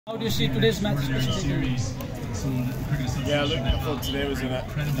How do you see today's match specifically? Yeah, look, I thought today was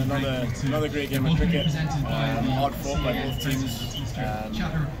another great game of cricket. Hard fought by both teams.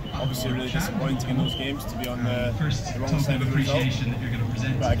 Obviously really disappointing in those games to be on the wrong side of the result.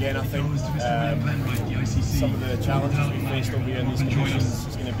 But again, I think some of the challenges we faced over here in these conditions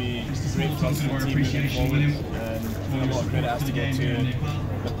is going to be great for us as a team moving forward. And a lot of credit has to go to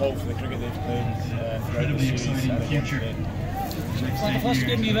Nepal for the cricket they've played throughout the series and again today. For the first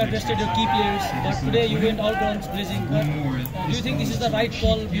game you had rested your key players, but today you went all guns blazing. But do you think this is the right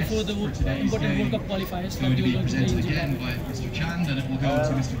call before the important World Cup qualifiers that you will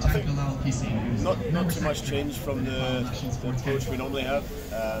Not too much change from the approach we normally have.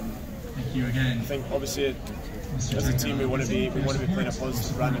 I think obviously as a team we want to be playing a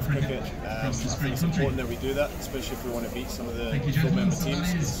positive brand of cricket. I think it's important that we do that, especially if we want to beat some of the full member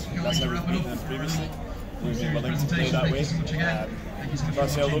teams. That's how we've beaten them previously. We've been willing to play that way.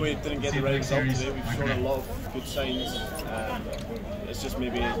 But although we didn't get the right result today, we've shown a lot of good signs. It's just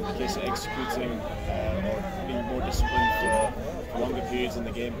maybe a case of executing or being more disciplined for longer periods in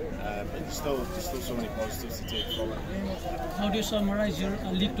the game. There's still so many positives to take from it. How do you summarize your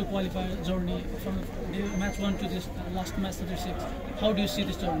League 2 qualifier journey from match 1 to this last match 36? How do you see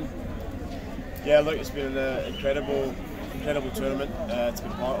this journey? Yeah, look, it's been an incredible tournament to be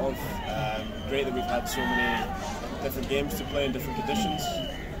part of. Great that we've had so many different games to play in different conditions.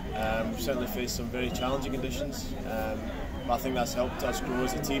 We've certainly faced some very challenging conditions, but I think that's helped us grow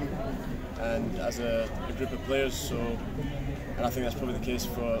as a team and as a group of players. And I think that's probably the case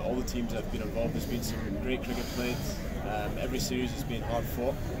for all the teams that have been involved. There's been some great cricket played. Every series has been hard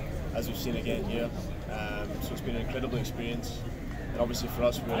fought, as we've seen again here. So it's been an incredible experience. And obviously for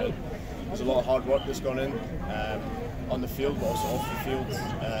us, there's a lot of hard work that's gone in on the field, but also off the field,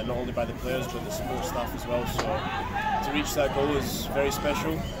 not only by the players but the support staff as well. So to reach that goal is very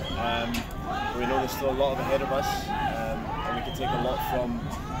special. We know there's still a lot ahead of us, and we can take a lot from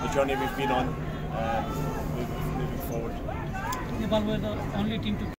the journey we've been on moving forward. Nepal were the only team to